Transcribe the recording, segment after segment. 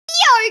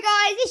Hello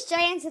guys, it's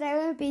Jay and today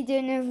we'll be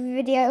doing a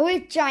video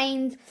with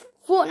James,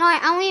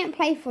 Fortnite, and we haven't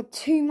played for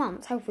 2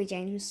 months, have we,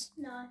 James?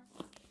 No.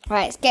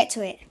 Right, let's get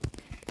to it.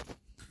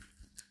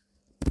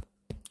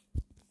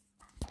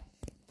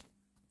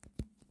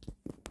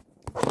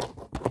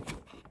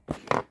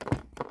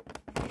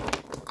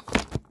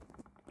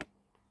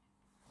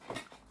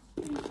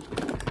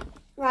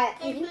 Right,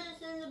 Can you put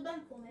this in the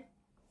bin for me?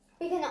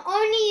 we can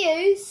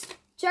only use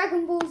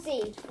Dragon Ball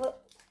Z for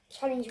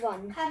challenge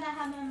 1.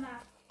 Kamehameha.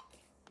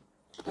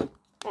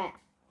 Right.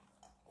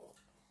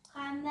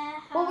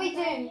 Kamehameha. What are we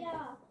doing?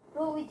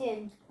 What are we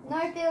doing?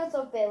 No builds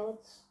or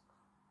builds?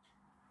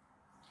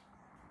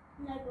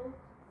 No builds.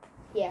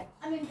 Yeah.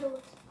 I mean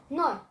builds.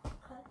 No.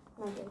 Okay.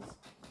 No builds.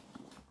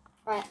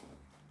 Right.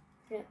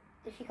 Look,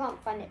 if you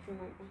can't find it,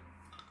 remind me.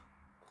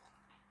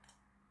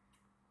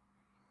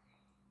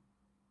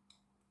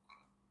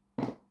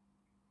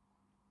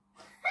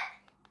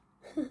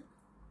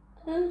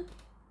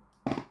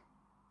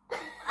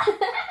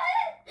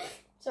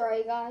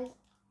 Sorry, guys.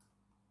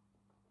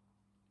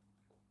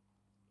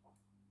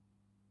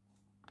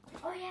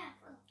 Oh yeah.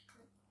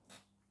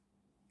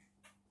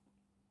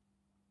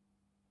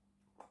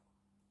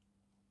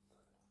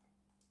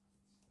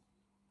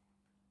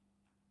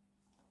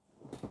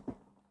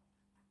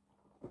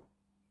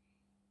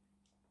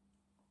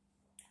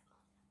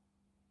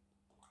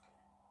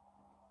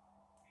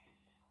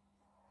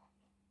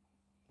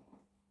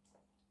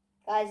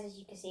 Guys, as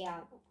you can see,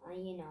 I'm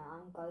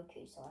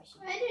Goku, so I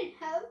should. I didn't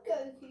have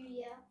Goku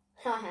yet.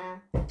 Haha.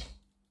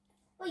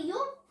 Wait,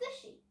 you're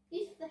fishy.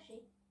 Who's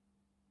fishy?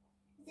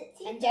 Is it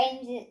T? And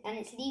James is, and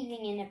it's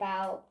leaving in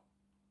about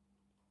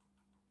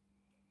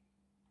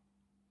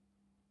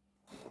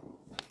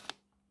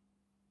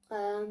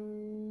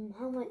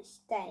how much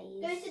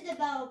days? Go to the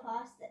battle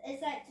pass.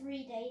 It's like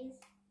 3 days.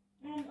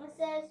 It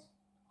says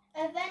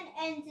event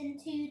ends in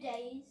 2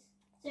 days,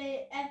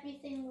 so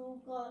everything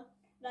will go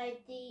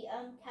like the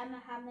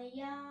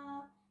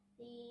Kamehameha,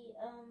 the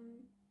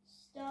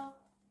stuff.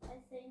 I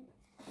think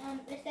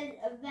it says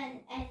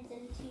event ends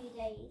in 2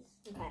 days.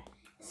 Okay.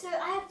 So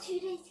I have 2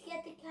 days to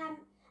get the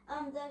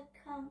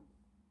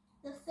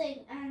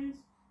thing and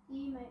the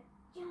emote.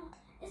 Yeah,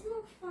 it's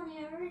not funny.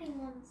 I really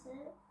want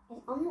it.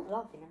 I'm not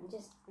laughing. I'm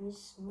just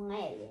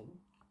smiling.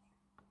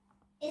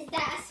 Is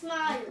that a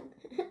smile?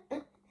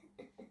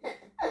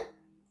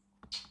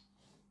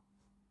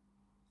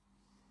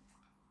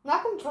 My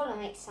controller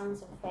makes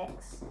sounds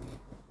effects.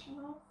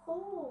 Oh,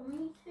 cool.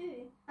 Me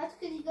too. That's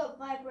because you got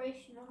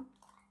vibration on.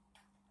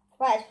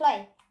 Right, let's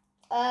play.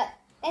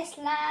 Let's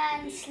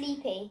land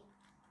Sleepy.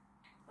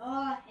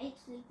 Oh, I hate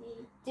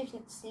Sleepy.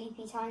 Different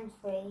Sleepy times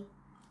 3.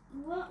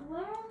 Where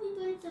are we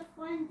going to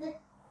find the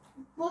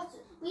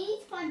bottle? We need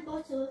to find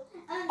bottles.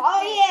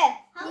 Oh yeah.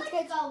 How Let's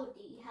much go gold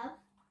do you have?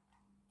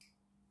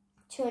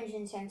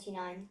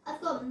 279.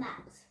 I've got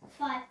max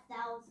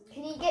 5,000.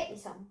 Can you get me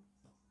some?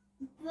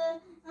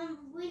 But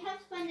we have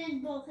to find a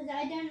ball because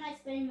I don't like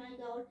spending my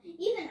gold.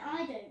 Even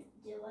I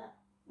don't do it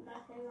when I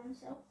play by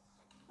myself.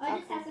 I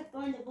just have to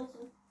find a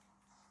bottle.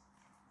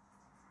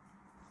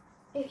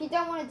 If you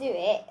don't want to do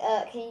it,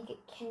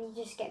 can you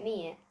just get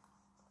me it?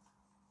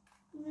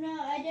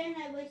 No, I don't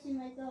like wasting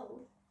my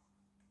gold.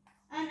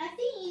 And I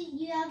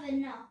think you have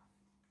enough.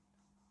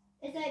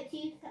 It's like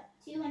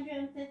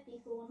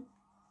 250 for one.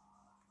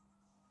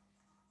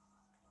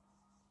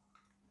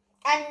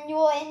 And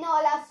you're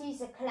not allowed to use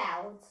the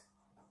clouds.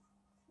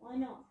 Why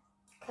not?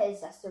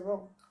 Because that's the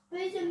rule.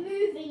 But it's a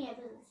moving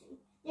ability.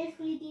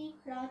 Definitely do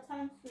cloud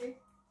times 3.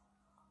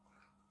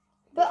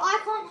 But I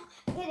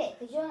can't get it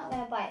because you're not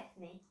going to buy it for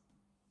me.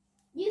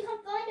 You can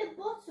find a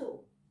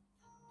bottle.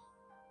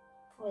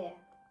 Oh yeah.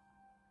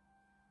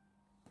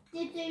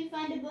 Did you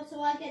find a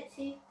bottle? I get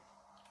 2.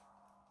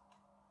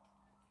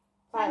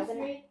 Right, Times we're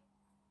gonna, 3.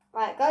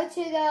 right, go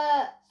to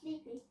the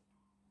Sleepy.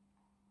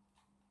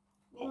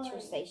 petrol Why?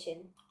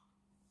 station.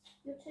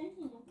 You're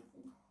changing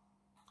everything.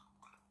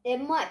 There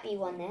might be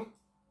one there.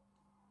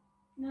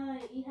 No,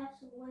 you have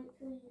to wait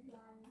till you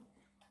land.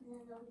 And then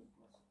there'll be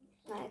bottles.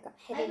 Right, I got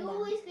I heading down.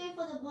 always go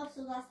for the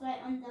bottle that's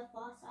like on the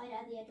far side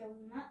at the edge of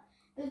the map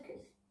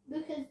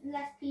because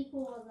less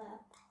people are there.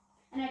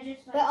 And I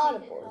just like Where are the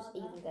take it balls farther.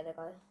 even going to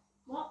go?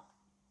 What?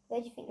 Where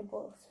do you think the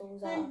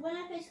bottles are? And when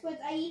I play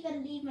squads, I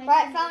even leave my.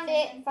 Right, teammates found in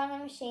it. them. Found the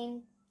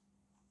machine.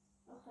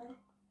 Okay.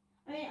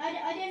 I mean,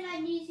 I don't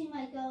like using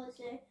my gold,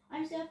 so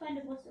I'm just gonna find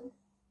a bottle.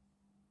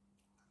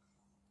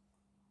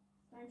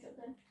 Find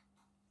shotgun.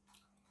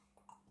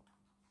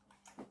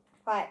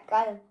 Right,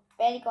 guys, I've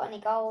barely got any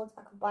gold.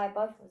 I could buy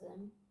both of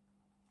them.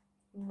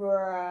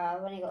 Bruh,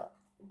 I've only got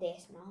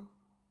this now.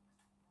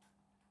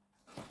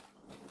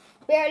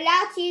 We're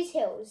allowed to use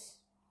hills.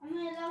 I'm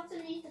allowed to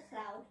leave the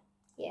cloud.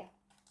 Yeah.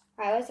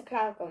 Right, where's the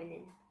cloud going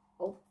in?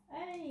 Oh.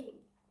 Hey.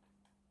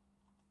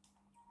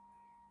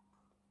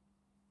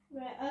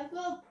 Right, I've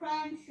got a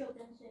prime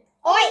shotgun. So.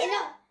 Oh, wait,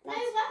 no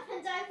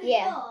weapons. I forgot.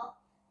 Yeah.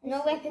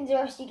 No weapons or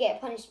else you get a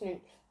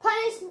punishment.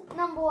 Punishment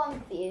number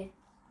 1 for you.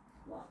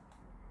 What?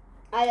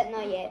 I don't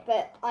know yet,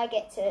 but I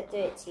get to do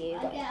it to you.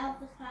 I get out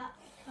of the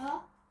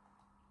car.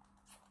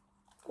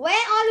 Where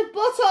are the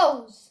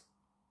bottles?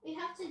 We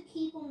have to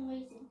keep on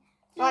waiting.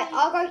 So Right,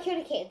 I'll go kill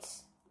the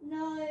kids.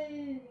 No,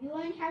 you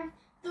only have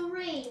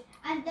 3,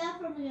 and they're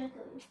probably gonna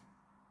kill you.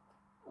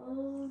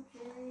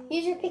 Okay.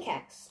 Use your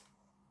pickaxe.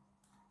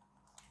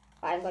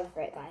 Right, I'm going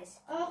for it, guys.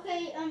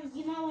 Okay,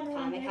 you might want to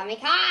run. Come.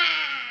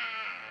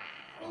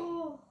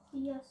 Oh,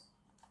 yes.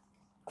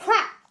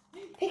 Crap!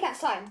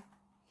 Pickaxe time.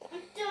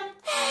 I'm done.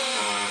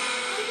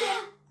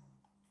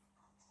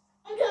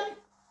 I'm done.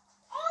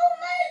 Oh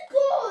my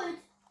god!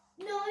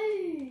 No,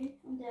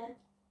 I'm dead.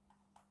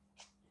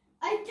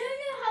 I don't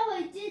know how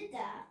I did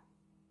that.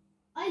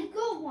 I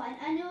got one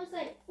and it was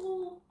like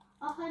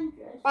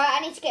 400. Right, I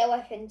need to get a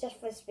weapon just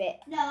for this bit.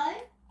 No.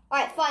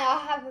 Right, fine, I'll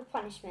have a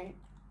punishment.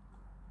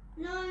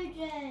 No,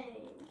 Jay.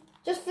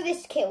 Just for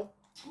this kill.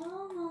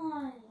 Oh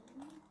my.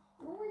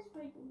 Always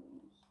break the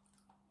rules.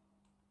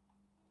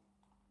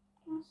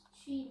 That's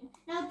cheating.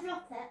 Now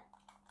drop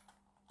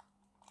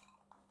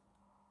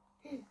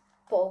it.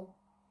 Ball.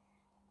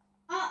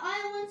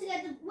 I want to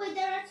get the... Wait,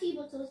 there are 2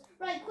 bottles.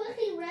 Right,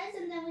 quickly res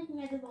and then we can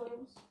get the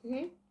bottles.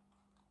 Did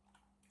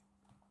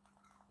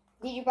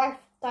you both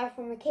die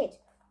from a kid?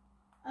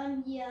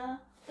 Yeah.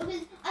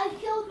 Because I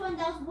killed one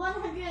that was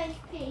 100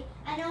 HP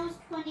and I was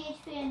 20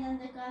 HP and then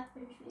the guy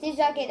finished me. Did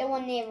I get the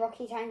one near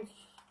Rocky Town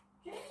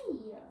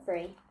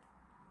 3?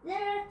 There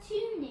are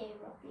 2 near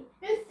Rocky.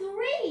 No,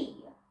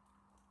 3!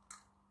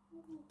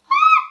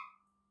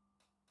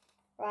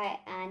 Right,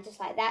 and just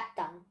like that,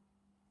 done.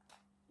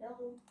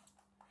 No.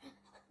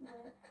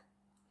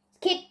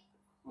 Kid,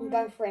 I'm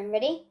going for him.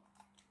 Ready?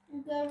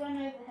 I'm going to run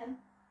over him.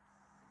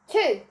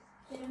 2.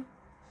 Get him.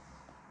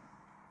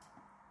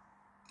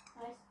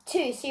 Nice.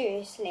 2,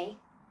 seriously.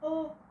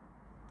 Oh.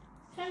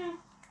 China.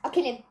 I'll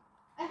kill him.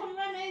 I can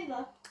run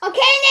over. I'm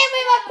killing him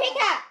with my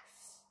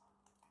pickaxe!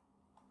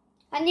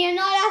 And you're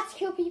not allowed to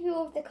kill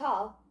people with the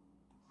car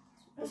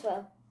as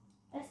well.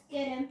 Let's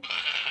get him.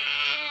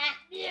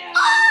 Yeah.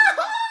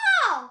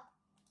 Oh!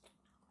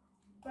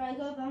 Right,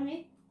 go,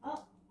 Bounty.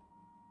 Oh.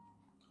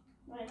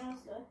 Right, now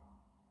let's go.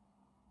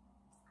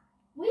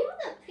 We were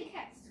the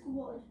pickaxe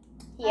squad.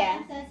 Yeah.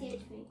 I have 30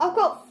 HP. I've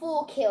got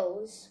 4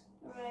 kills.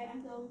 Alright,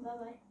 I'm going.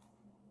 Bye-bye.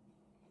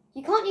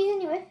 You can't use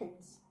any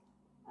weapons.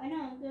 I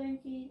know, I'm going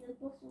to the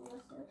bottle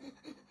myself.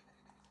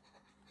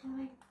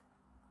 Bye.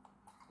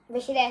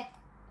 Rishi there.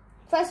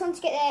 First one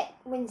to get there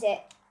wins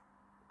it.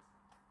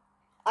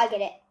 I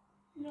get it.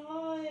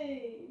 No.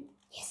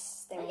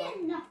 Yes, there I we go.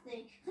 get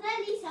nothing. Can I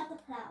at least have the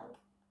cloud?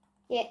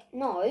 Yeah,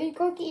 no, you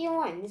gotta get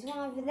your own. There's one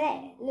over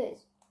there. Look.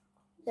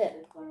 Look.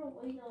 So far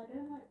away though, I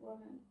don't like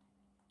running.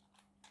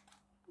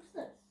 What's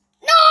this?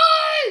 No!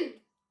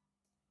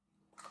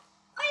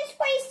 I just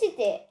wasted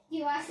it.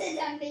 You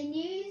accidentally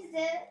used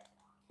it.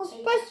 I was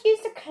supposed to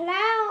use the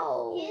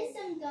cloud. Here's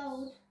some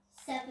gold.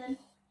 7.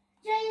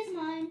 Jay is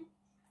mine.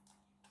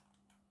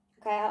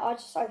 Okay, I'll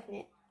just open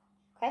it.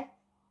 Okay?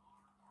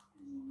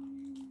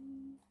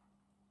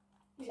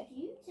 Would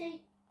you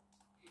take...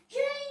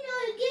 Jay, no,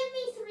 give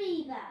me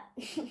 3 back.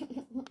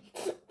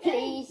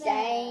 Please,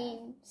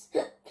 James.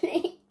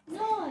 Please.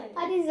 No. I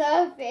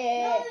deserve No,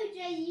 it.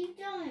 Jay, you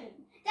don't.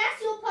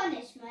 That's your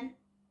punishment.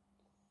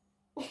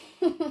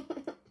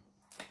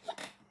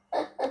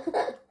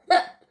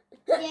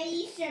 Yeah,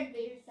 you should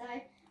be,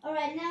 sorry.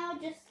 Alright, now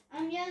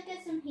I'm gonna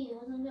get some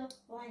heals. I'm gonna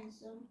find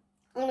some.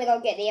 I'm gonna go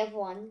get the other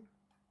one.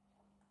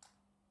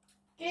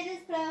 Jay,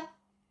 this player.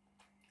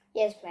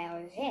 Yes, player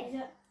over here. Is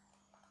it?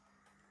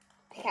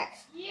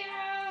 Pickaxe.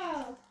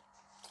 Yeah!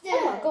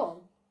 Oh my god.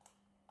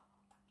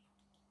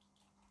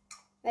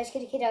 Let's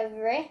get a kid over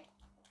here.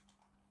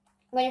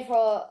 I'm going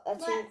for a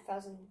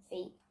 2,000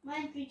 feet.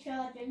 Mine's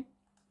recharging.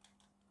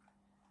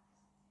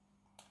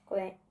 Go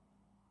ahead.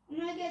 I'm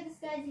gonna get this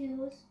guy's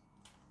heals.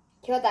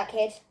 Killed that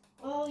kid.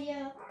 Oh,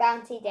 yeah.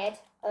 Bounty dead.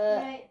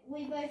 Right,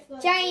 we both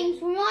got...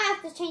 James, we might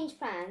have to change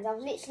plans. I've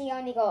literally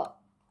only got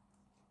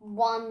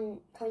 1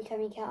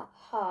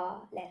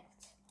 car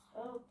left.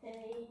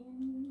 Okay.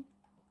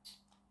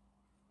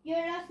 You're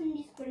allowed to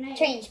use grenades.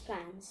 Change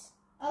plans.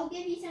 I'll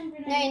give you some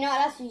grenades. No, you're not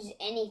allowed to use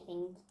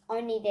anything.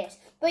 Only this.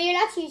 But you're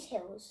allowed to use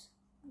hills.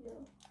 Yeah.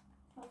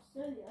 Oh,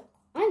 so yeah.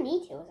 I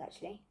need hills,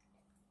 actually.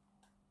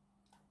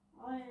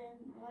 I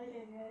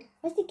don't know.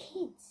 Where's the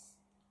kids?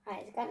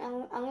 Right,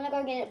 I'm going to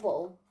go get a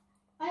bottle.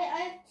 I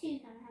have 2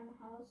 kind of hammer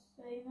house,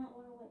 so you might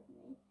want to wait for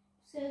me.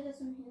 So get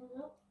some heals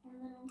up,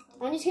 and then I'll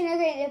come. I'm just going to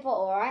go get the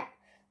bottle, alright?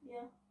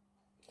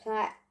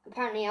 Yeah.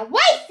 Apparently I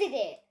wasted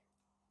it!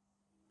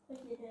 But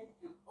you did.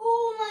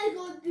 Oh my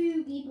god,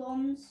 boogie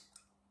bombs.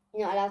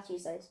 You're not allowed to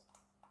use those.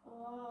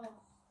 Oh.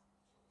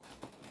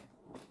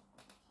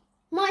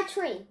 My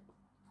tree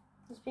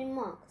has been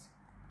marked.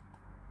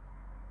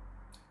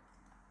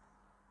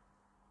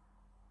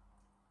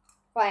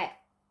 Right.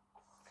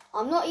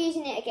 I'm not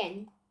using it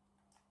again.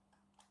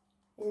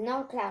 There's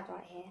another cloud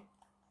right here.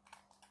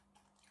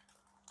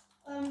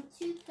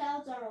 2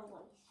 clouds are a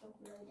waste of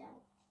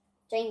loadout.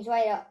 James,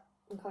 wait up.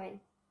 I'm coming.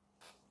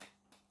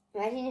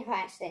 Imagine if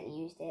I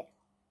accidentally used it.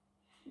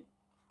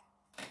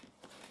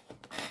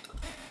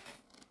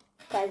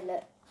 Guys,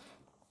 look.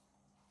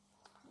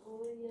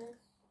 Oh yes.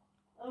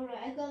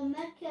 Alright, I got a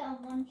medkit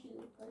and 1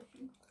 heal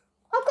potion.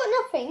 I've got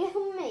nothing. Look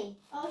at me.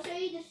 I'll show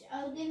you the.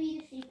 I'll give you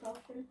the sheep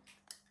option.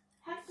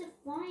 How to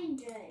find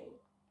Jay?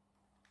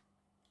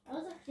 That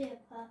was actually a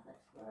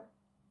perfect squad.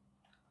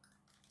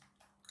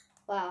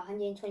 Wow,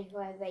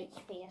 125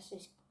 HP. That's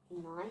just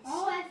nice.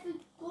 Oh, I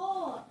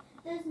forgot.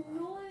 There's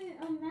no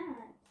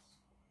mats.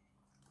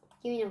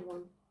 Give me another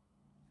one.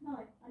 No,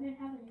 I don't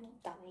have any more.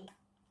 Dummy.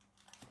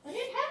 I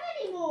don't have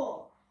any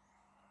more.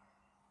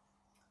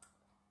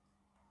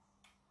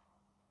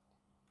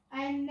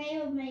 I may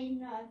or may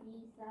not have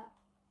used that.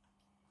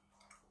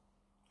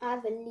 I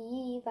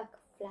believe I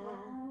could fly.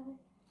 Wow.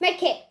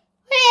 Make it.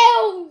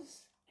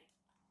 Hills!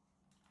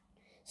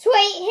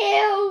 Sweet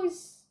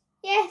hills!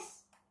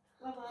 Yes!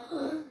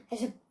 Bye-bye.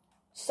 There's a...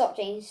 Stop,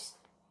 James.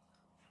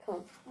 Come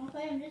on.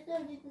 Okay, I'm just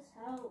gonna leave this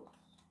house.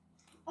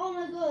 Oh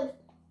my god.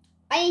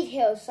 I need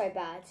hills so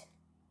bad.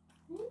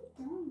 What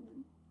have you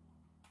done?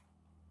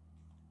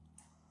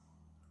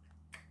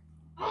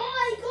 Oh,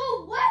 I got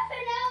a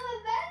weapon out of a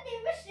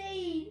vending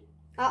machine!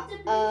 It's a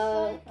blue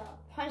striker.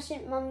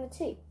 Punishment number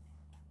 2.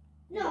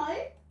 No,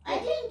 I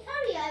didn't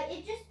carry it.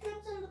 It just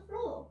drops on the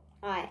floor.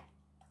 Alright,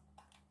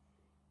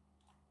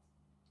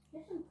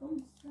 Get some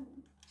common sense.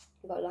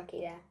 you got lucky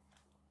there.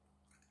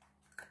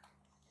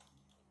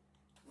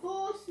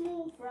 4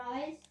 small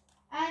fries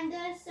and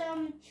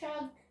some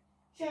slurp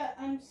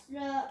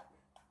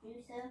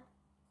juicer.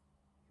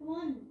 Come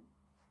on.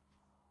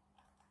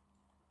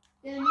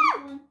 Don't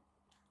need one.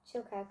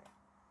 Chill, Cag.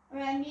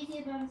 Alright, I'm using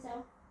it by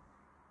myself.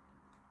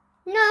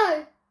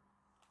 No!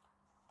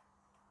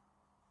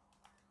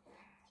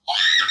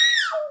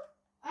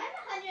 I'm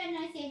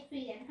 198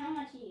 HP then. How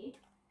much are you?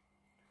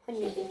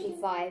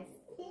 155.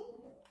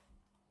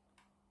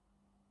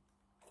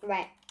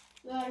 Right.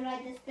 We're gonna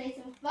light this place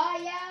on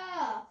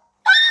fire!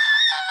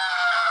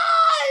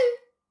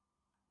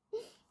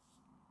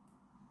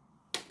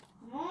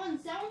 Come on,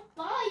 set on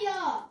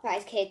fire!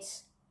 Right,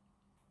 kids.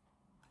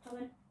 Come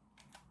on.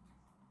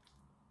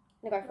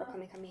 I'm gonna go for a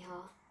Kamehameha.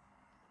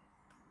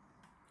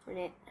 On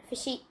it.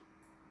 Fishy.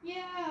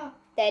 Yeah!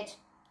 Dead.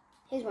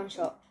 Here's one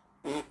shot.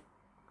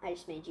 I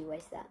just made you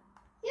waste that.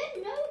 He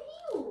had no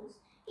heals!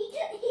 He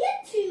had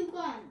 2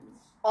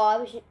 guns! Oh, I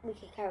wish we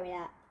could carry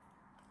that.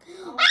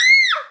 Oh.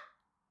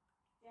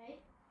 Right?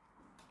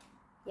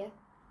 Yeah.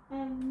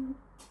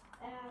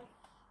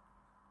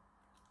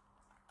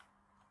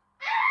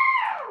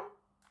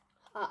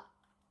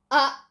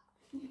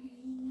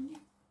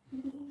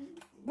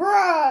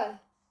 Bruh!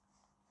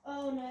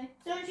 Oh no.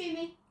 Don't shoot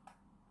me.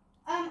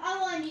 I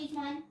want to use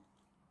mine.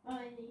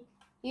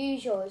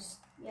 Use yours.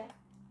 Yeah.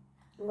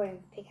 I'm going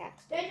with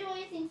pickaxe. Don't do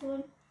anything to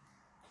him.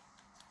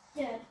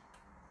 Dead.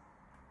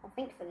 I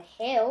think for the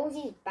hills,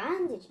 he's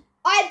bandaged.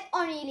 I've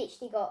only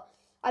literally got...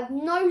 I've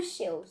no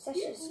shields. That's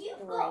just You've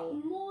great. got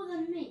more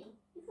than me.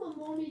 You've got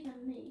more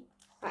than me.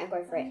 Right, I'm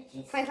going for it.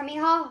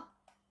 Kamehameha.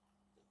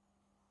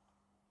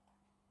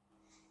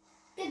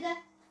 Get there.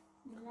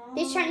 No.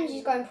 This challenge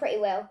is going pretty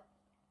well.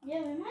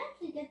 Yeah, we might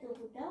actually get the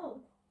dog.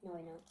 No,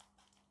 I know.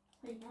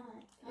 We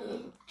might.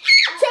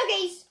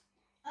 Chuggies!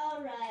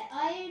 Alright,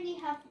 I only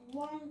have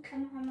 1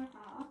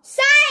 Kamehameha.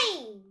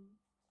 Same!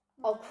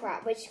 Oh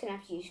crap, we're just going to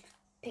have to use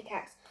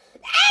pickaxe.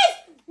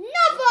 There's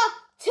another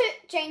 2!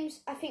 James,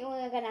 I think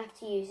we're going to have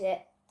to use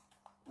it.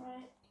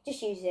 Right.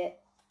 Just use it.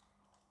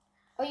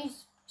 Or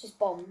use just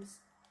bombs.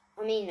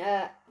 I mean,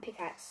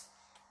 pickaxe.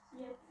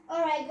 Yep.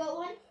 Alright, got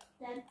 1.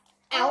 Then.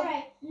 Ow.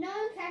 Alright,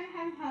 no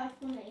Kamehameha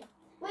for me.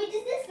 Wait,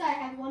 does this guy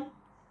have 1?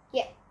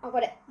 Yeah, I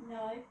got it.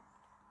 No.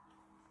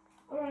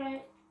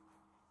 Alright.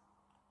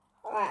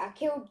 Alright, I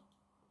killed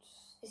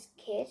this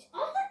kid.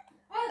 Oh,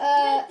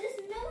 wait, there's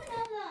no one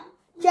else.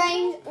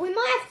 James, we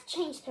might have to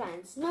change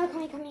plans. No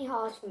coming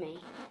hard for me.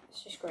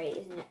 It's just great,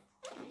 isn't it?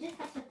 You just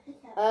have to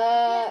pick up. I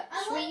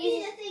want to do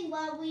the thing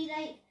where we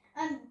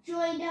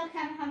joined our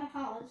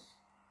Kamehamehas.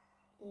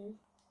 Run!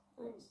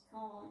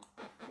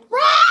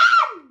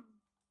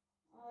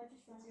 Oh,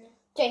 just wondering.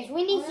 James,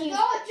 we need to use.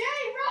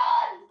 Jay,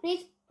 run! We need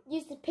to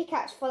use the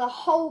pickaxe for the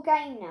whole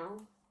game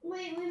now.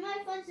 Wait, we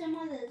might find some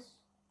others.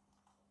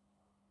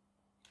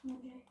 Come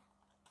on, Jay.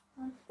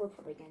 We're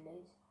probably gonna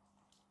lose.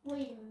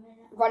 Wait a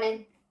minute.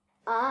 Running.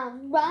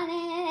 I'm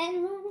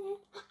running.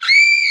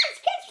 This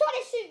kid's trying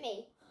to shoot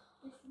me.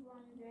 Just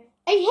run, Jay.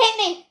 They hit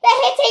me.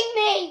 They're hitting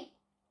me.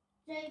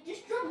 Jay,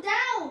 just drop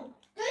down.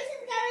 Go to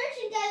the garage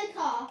and get a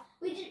car.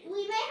 We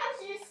may have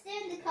to just stay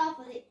in the car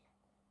for the.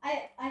 I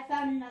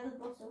found another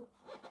bottle.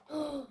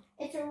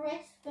 It's a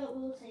risk, but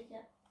we'll take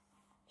it.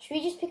 Should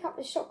we just pick up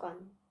the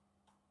shotgun?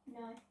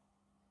 No.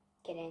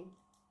 Get in.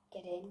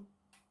 Get in.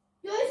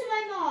 Go to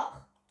my mark.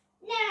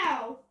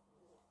 Now.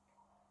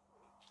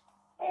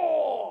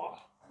 Oh.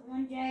 Come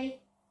on, Jay.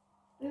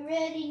 We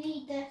really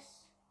need this.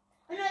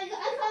 Oh no, I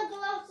can't go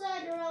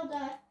outside or I'll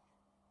die.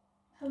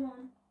 Come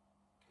on.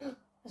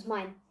 That's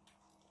mine.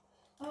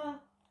 Oh.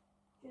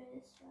 Jay,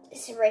 this way.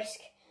 It's a risk.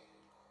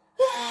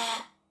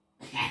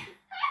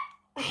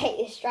 I hate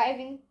this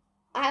driving.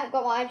 I haven't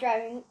got my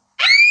driving.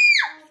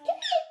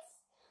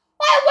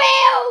 My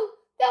wheel!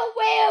 The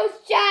wheel's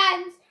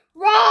jammed!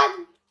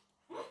 Run!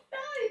 No!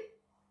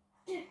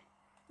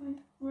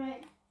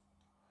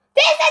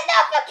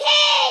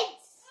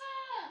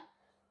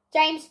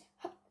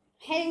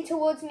 facing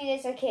towards me,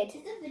 there's a kid. Is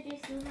the video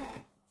still there?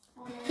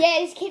 Oh, no. Yeah,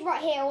 there's a kid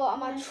right here. What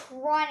am I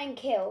trying and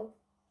kill?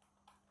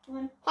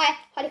 One. Hi,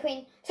 Harley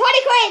Quinn. It's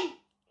Harley Quinn!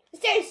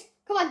 Let's do this.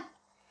 Come on.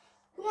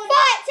 Come on.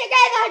 Fight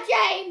together,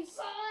 James!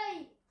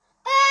 Fight!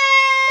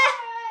 Ah!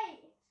 Fight!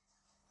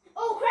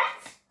 Oh,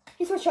 cracked!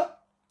 Here's my shot.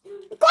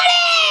 Got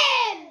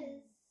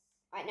him!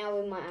 Right, now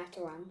we might have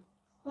to run.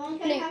 Come on,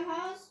 can I have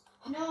house?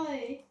 No.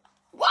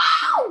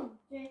 Wow!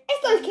 Okay.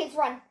 It's those kids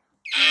run.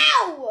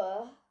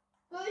 Ow!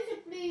 Go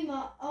to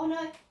Bloomer. Oh,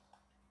 no.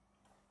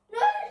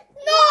 No!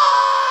 No!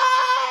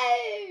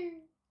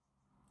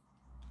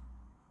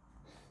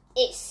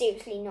 It's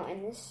seriously not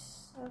in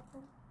this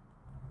circle.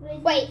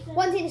 Wait,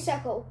 one's in the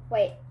circle.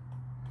 Wait.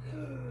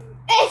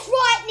 It's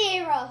right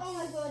near us. Oh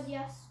my god,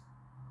 yes.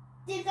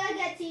 Did I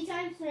get 2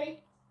 times 3?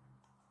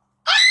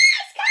 Ah,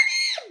 it's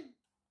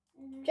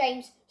coming!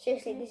 James,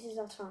 seriously, this is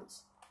our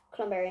chance.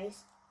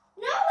 Clumberries.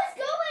 No, it's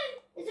going!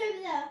 It's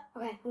over there.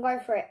 Okay, I'm going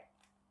for it.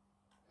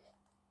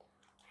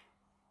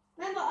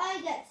 Remember,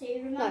 I get 2,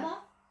 remember? No.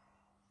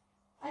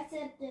 I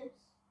said dibs.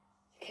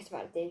 Who cares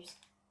about dibs?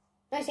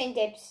 No saying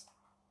dibs.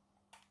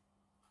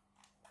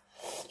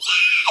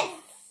 Yes!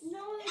 No,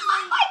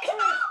 Oh my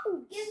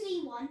god! Give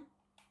me 1.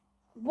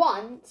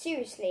 1?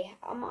 Seriously,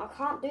 I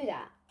can't do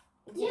that.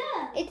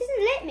 Yeah. It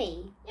doesn't let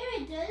me.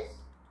 Yeah, it does.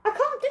 I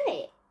can't do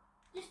it.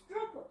 Just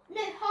drop it.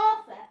 No,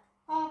 half it.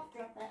 Half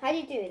drop it. How do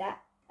you do that?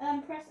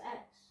 Press X.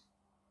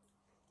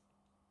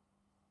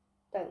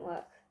 Don't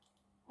work.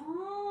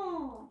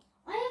 Oh.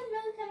 I have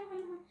no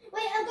camera.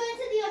 Wait, I'm going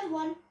to the other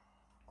one.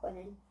 Go on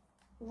then.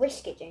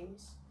 Risk it,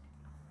 James.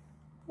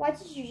 Why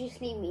did you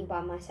just leave me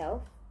by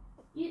myself?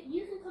 You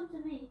can come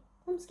to me.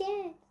 I'm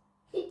scared.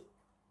 I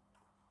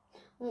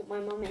want my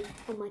mummy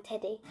and my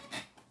teddy.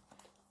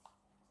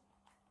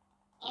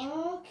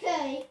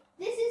 Okay,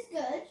 this is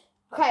good.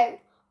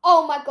 Okay.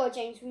 Oh my god,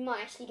 James, we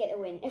might actually get the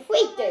win. If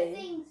we Put my do,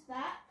 things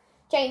back.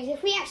 James,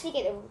 if we actually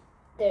get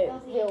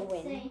the real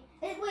win. Wait,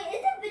 is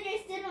the video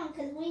still on?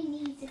 Because we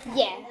need to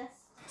capture this.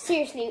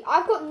 Seriously,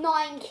 I've got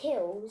 9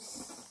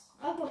 kills.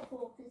 I've got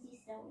 4 because he's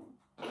still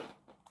on.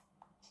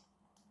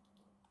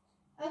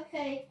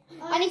 Okay.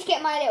 I need to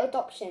get my little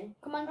adoption.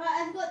 Come on.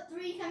 Right, I've got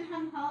 3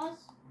 Kamehamehas.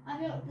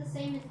 I've got the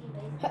same as you,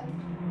 basically.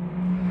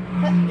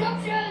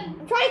 Adoption!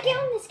 I'm trying to get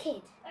on this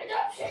kid.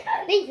 Adoption!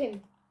 Leave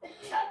him.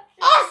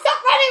 Adoption! Oh,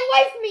 stop running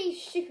away from me, you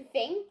stupid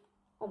thing.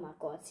 Oh my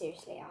god,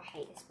 seriously, I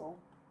hate this ball.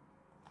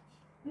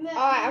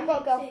 Alright, I've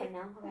got a girlfriend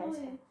now. Okay, let's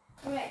go.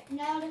 Alright,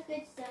 now let's go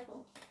to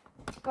circle.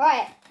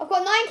 Alright, I've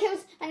got 9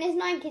 kills and there's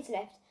 9 kids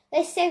left.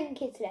 There's 7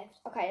 kids left.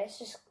 Okay, let's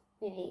just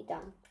nearly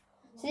done.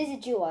 So there's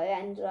a duo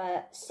and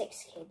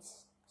 6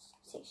 kids.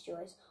 6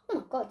 duos. Oh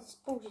my god, this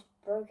ball just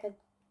broke.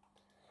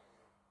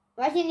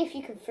 Imagine if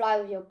you could fly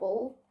with your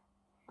ball.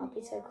 That'd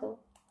be so cool.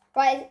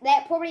 Right,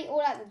 they're probably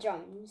all at the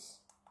drones.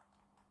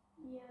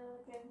 Yeah,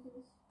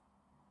 Joneses.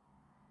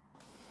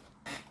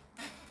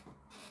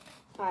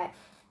 Alright.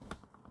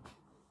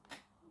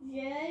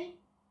 J.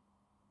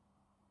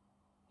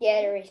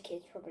 Yeah, there is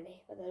kids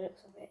probably, by the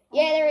looks of it.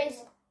 Yeah, there is.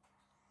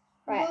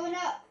 Right. Going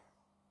up.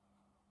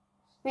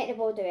 Make the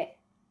ball do it.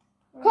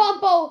 Right. Come on,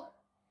 ball.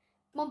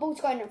 My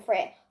ball's going up for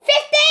it. 15!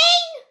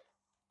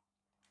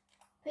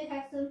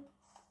 Pickaxe them.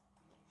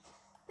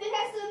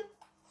 Pickaxe them.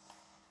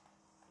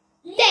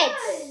 Dead.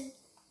 Yes!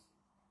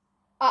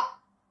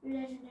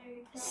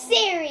 Legendary.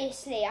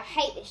 Seriously, I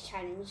hate this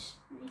challenge.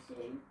 Me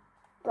too.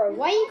 Bro,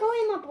 where are you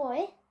going, my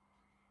boy?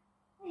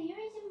 Hey, you're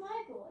eating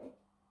my boy.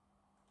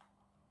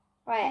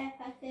 Right,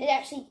 there's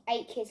actually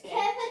 8 kids left.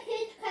 Care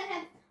package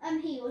can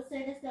have heals, so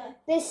let's go.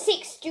 There's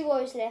 6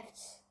 duos left.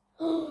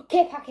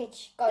 Care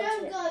package. Go to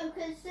Don't it. go,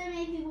 because so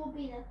many people will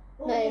be there.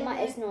 Oh, No, yeah,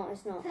 it's not.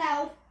 It's not.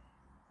 Cloud.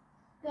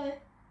 Go. Where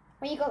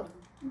are you going?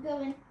 I'm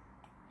going.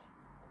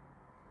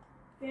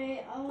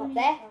 Straight on. Up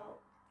there?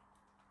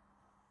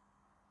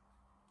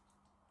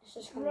 Let's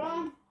just come Run.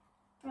 down.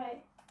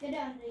 Right, get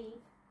down and leave.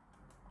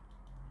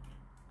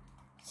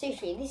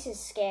 Seriously, this is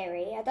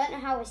scary. I don't know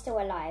how we're still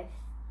alive.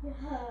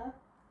 Yeah.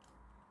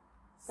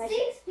 Like-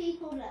 6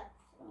 people left.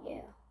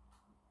 Yeah.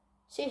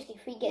 Seriously,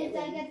 if we get Did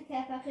I it. get the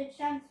care package?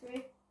 Chance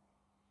 3.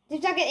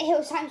 Did I get the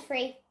hills times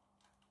 3?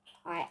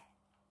 Alright.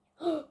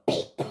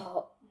 Big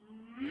pot.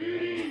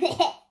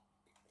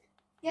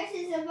 Guess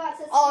it's about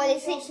to. Oh,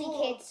 there's your literally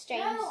ball. kids,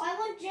 James. No, I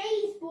want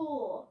Jay's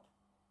ball.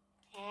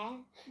 Yeah.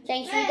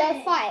 James, should we go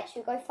Hey. fight?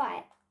 Should we go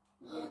fight?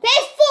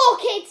 There's 4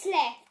 kids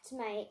left,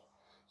 mate.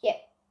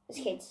 Yep,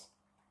 there's kids.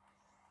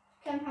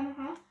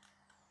 Kamehameha.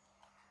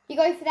 You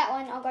go for that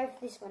one, I'll go for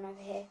this one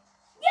over here.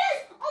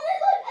 Yes! Oh my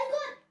god, I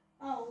got.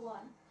 Oh,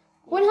 1.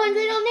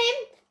 100 on him.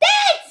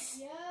 Dead!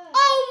 Yeah.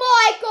 Oh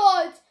my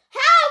god!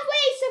 How have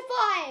we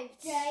survived?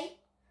 Jay,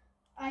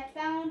 I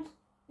found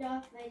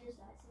Darth Vader's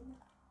lightsaber.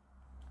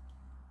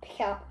 Pick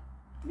up.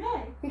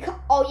 No. We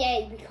can't. Oh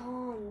yeah, we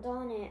can't.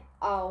 Darn it.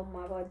 Oh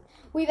my god.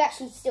 We've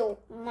actually still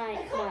I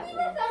might. can't believe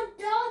I found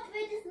Darth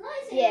Vader's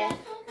lightsaber. Yeah.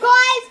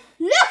 Guys,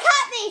 look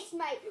at this,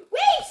 mate.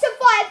 We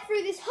survived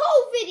through this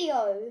whole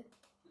video.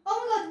 Oh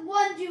my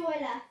god, 1 duo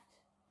left.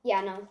 Yeah,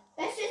 I know.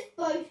 Let's just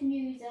both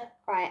use it.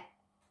 Right.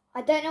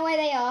 I don't know where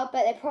they are,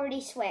 but they're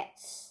probably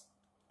sweats.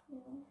 Yeah.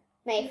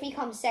 Mate, if we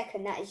come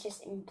second, that is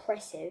just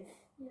impressive.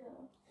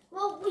 Yeah.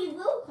 Well, we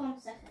will come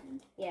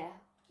second. Yeah.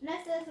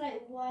 Unless there's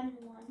like 1-1.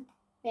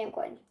 We haven't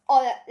got any.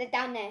 Oh, they're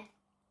down there.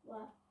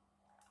 What?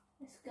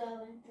 Let's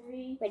go in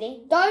 3.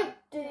 Ready? 2, Don't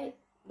do it.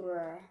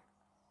 Bruh.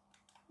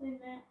 Wait a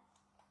minute.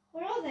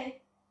 Where are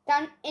they?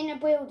 Down in a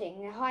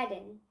building. They're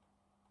hiding.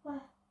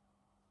 Where?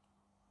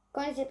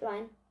 Go on a zip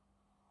line.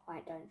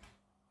 Alright, don't.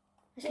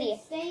 Let's Okay,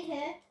 see. stay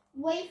here.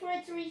 Wait for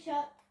it to reach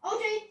up. Oh,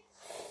 Jay!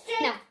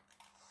 No.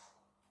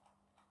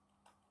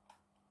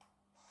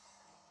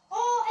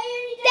 Oh, I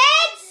only did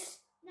Dead!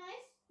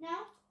 Nice. Now?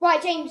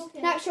 Right, James.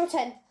 Okay. Now it's your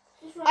turn.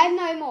 Just run. I have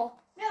no more.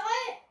 No,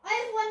 I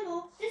have 1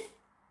 more. Just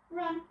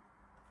run.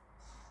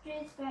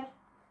 Jay's bad.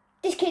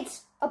 This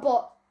kid's a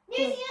bot.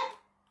 Using it!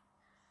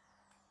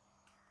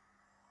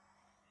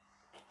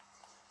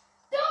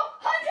 No!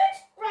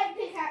 100! Right,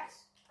 pickaxe.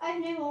 I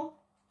have no more.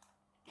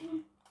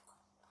 Come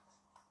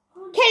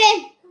on. Kill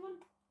him! Come on.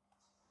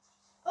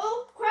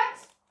 Oh,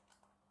 cracks.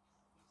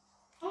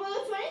 Oh, we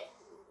got 20?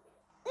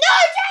 No,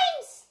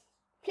 James!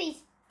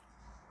 Please.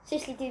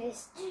 Seriously, do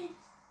this. Oh!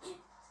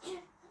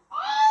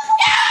 Oh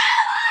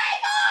my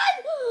god!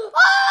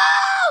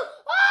 Oh!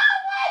 Oh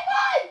my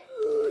god!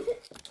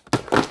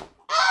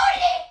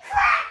 Holy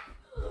crap!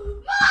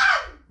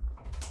 Mom!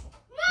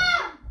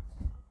 Mom!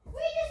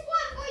 We just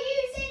won for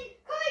using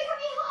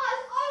Cubby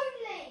Hearts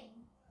only!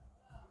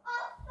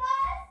 Our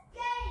first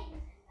game,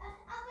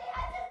 and we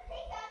had to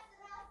pick up the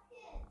last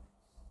kid.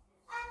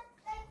 And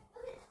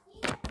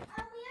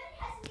we only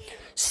had to use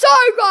So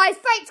guys,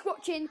 thanks for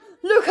watching.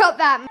 Look up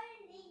that. only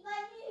by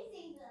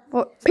using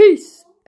them. Peace.